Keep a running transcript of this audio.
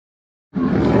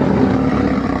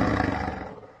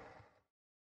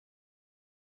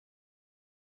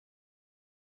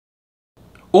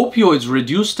Opioids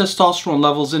reduce testosterone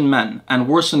levels in men and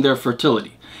worsen their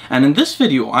fertility. And in this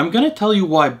video, I'm going to tell you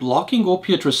why blocking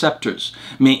opiate receptors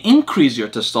may increase your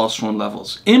testosterone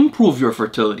levels, improve your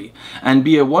fertility, and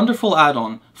be a wonderful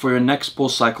add-on for your next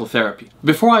post-cycle therapy.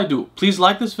 Before I do, please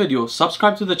like this video,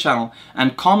 subscribe to the channel,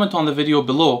 and comment on the video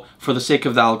below for the sake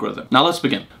of the algorithm. Now let's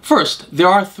begin. First, there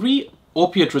are 3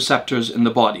 opiate receptors in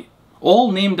the body,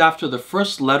 all named after the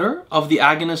first letter of the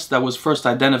agonist that was first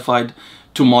identified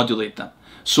to modulate them.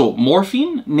 So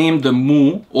morphine, named the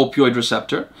mu opioid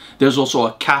receptor. There's also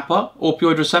a kappa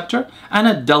opioid receptor and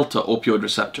a delta opioid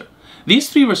receptor.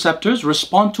 These 3 receptors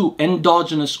respond to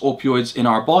endogenous opioids in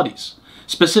our bodies.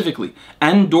 Specifically,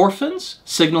 endorphins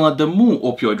signal at the mu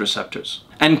opioid receptors,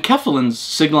 enkephalins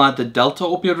signal at the delta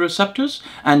opioid receptors,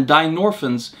 and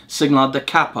dynorphins signal at the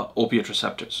kappa opioid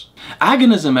receptors.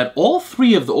 Agonism at all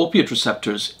 3 of the opiate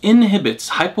receptors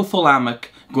inhibits hypothalamic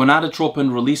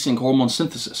gonadotropin releasing hormone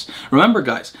synthesis. Remember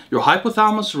guys, your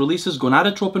hypothalamus releases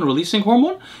gonadotropin releasing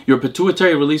hormone, your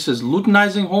pituitary releases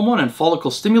luteinizing hormone and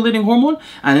follicle stimulating hormone,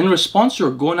 and in response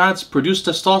your gonads produce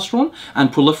testosterone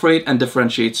and proliferate and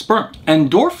differentiate sperm.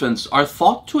 Endorphins are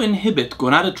thought to inhibit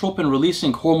gonadotropin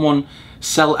releasing hormone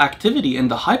cell activity in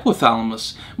the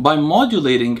hypothalamus by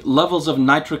modulating levels of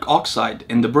nitric oxide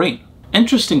in the brain.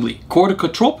 Interestingly,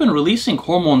 corticotropin-releasing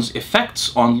hormone's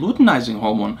effects on luteinizing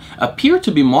hormone appear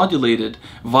to be modulated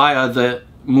via the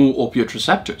mu opiate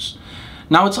receptors.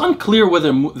 Now, it's unclear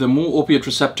whether the mu opiate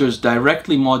receptors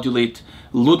directly modulate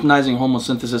luteinizing hormone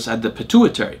synthesis at the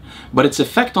pituitary, but its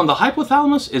effect on the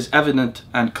hypothalamus is evident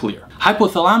and clear.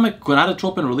 Hypothalamic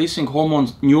gonadotropin-releasing hormone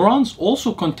neurons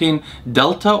also contain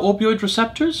delta opioid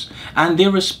receptors, and they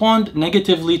respond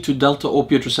negatively to delta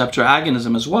opioid receptor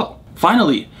agonism as well.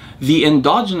 Finally, the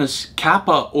endogenous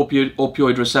kappa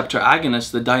opioid receptor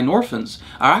agonists, the dynorphins,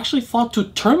 are actually thought to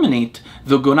terminate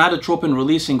the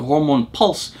gonadotropin-releasing hormone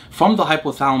pulse from the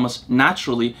hypothalamus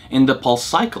naturally in the pulse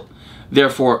cycle.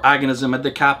 Therefore, agonism at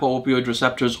the kappa opioid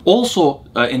receptors also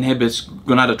inhibits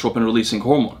gonadotropin-releasing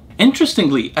hormone.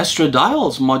 Interestingly,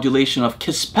 estradiol's modulation of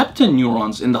kisspeptin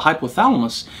neurons in the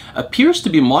hypothalamus appears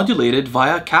to be modulated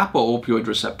via kappa opioid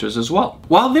receptors as well.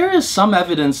 While there is some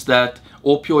evidence that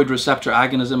opioid receptor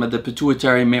agonism at the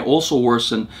pituitary may also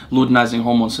worsen luteinizing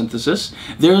hormone synthesis,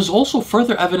 there is also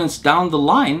further evidence down the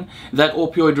line that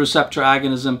opioid receptor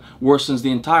agonism worsens the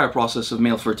entire process of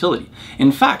male fertility.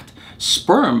 In fact,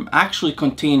 sperm actually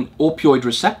contain opioid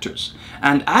receptors,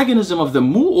 and agonism of the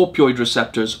mu opioid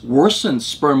receptors worsens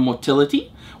sperm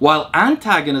motility, while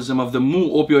antagonism of the mu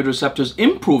opioid receptors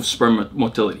improves sperm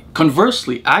motility.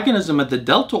 Conversely, agonism at the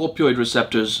delta opioid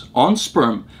receptors on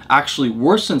sperm actually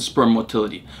worsens sperm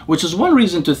motility, which is one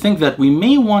reason to think that we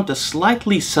may want a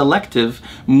slightly selective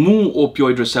mu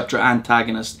opioid receptor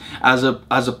antagonist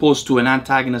as opposed to an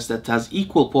antagonist that has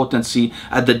equal potency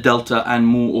at the delta and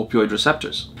mu opioid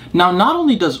receptors. Now, not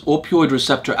only does opioid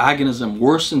receptor agonism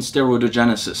worsen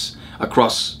steroidogenesis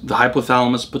across the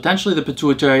hypothalamus, potentially the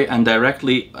pituitary, and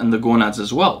directly in the gonads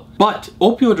as well, but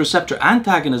opioid receptor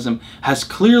antagonism has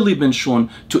clearly been shown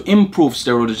to improve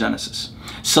steroidogenesis.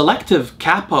 Selective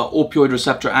kappa opioid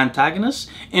receptor antagonists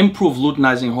improve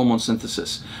luteinizing hormone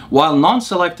synthesis, while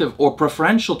non-selective or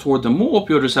preferential toward the mu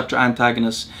opioid receptor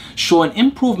antagonists show an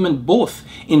improvement both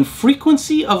in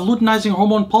frequency of luteinizing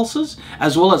hormone pulses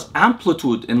as well as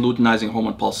amplitude in luteinizing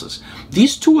hormone pulses.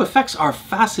 These 2 effects are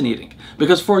fascinating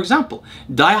because, for example,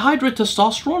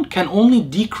 dihydrotestosterone can only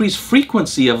decrease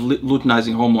frequency of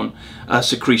luteinizing hormone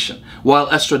secretion, while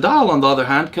estradiol, on the other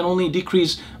hand, can only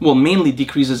mainly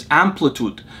decreases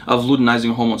amplitude of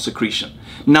luteinizing hormone secretion.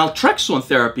 Naltrexone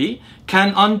therapy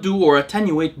can undo or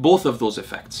attenuate both of those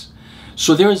effects.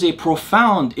 So there is a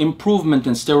profound improvement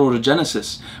in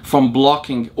steroidogenesis from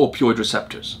blocking opioid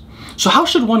receptors. So how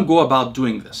should one go about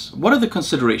doing this? What are the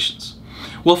considerations?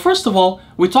 Well, first of all,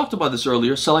 we talked about this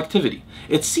earlier, selectivity.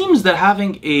 It seems that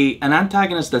having an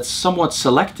antagonist that's somewhat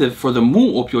selective for the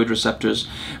mu opioid receptors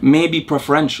may be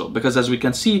preferential because, as we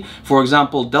can see, for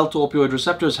example, delta opioid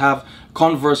receptors have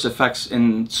converse effects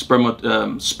in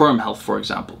sperm health, for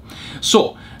example.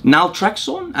 So,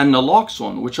 naltrexone and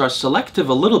naloxone, which are selective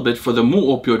a little bit for the mu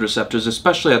opioid receptors,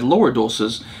 especially at lower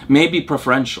doses, may be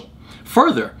preferential.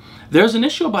 Further, there's an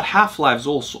issue about half-lives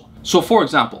also. So, for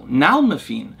example,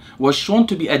 nalmefene was shown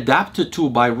to be adapted to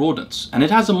by rodents, and it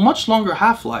has a much longer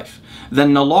half-life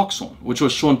than naloxone, which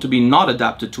was shown to be not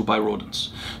adapted to by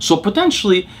rodents. So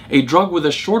potentially, a drug with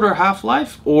a shorter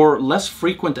half-life or less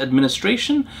frequent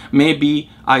administration may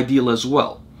be ideal as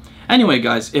well. Anyway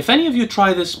guys, if any of you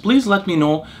try this, please let me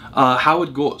know how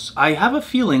it goes. I have a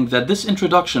feeling that this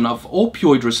introduction of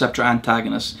opioid receptor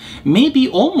antagonists may be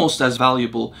almost as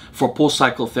valuable for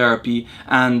post-cycle therapy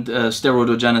and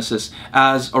steroidogenesis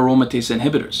as aromatase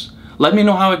inhibitors. Let me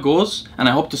know how it goes, and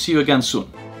I hope to see you again soon.